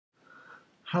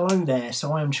Hello there,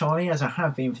 so I am Charlie, as I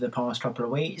have been for the past couple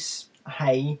of weeks.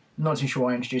 Hey, not too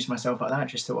sure I introduced myself like that,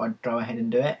 just thought I'd go ahead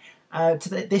and do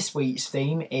it. This week's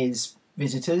theme is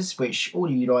visitors, which all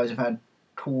of you guys have had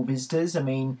cool visitors. I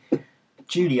mean,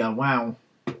 Julia, wow,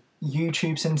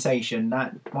 YouTube sensation,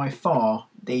 that by far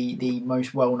the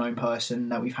most well-known person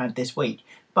that we've had this week.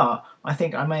 But I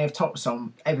think I may have topped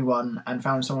everyone and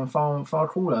found someone far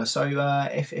cooler. So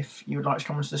if you would like to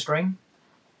come onto the stream.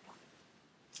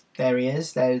 There he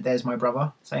is. There's my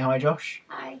brother. Say hi, Josh.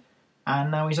 Hi.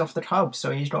 And now he's off the tub, so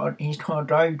he's got to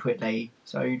go quickly.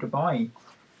 So goodbye.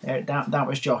 That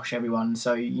was Josh, everyone.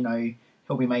 So you know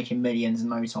he'll be making millions in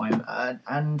no time.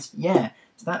 And yeah,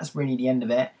 so that's really the end of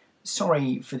it.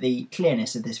 Sorry for the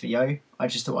clearness of this video. I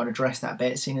just thought I'd address that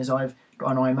bit, seeing as I've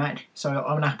got an iMac. So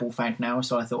I'm an Apple fan now,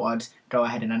 so I thought I'd go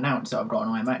ahead and announce that I've got an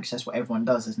iMac. That's what everyone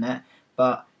does, isn't it?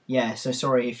 But yeah, so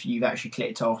sorry if you've actually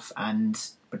clicked off and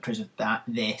because of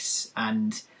this,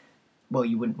 and well,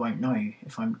 you won't know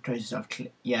if I'm because I've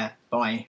yeah, bye.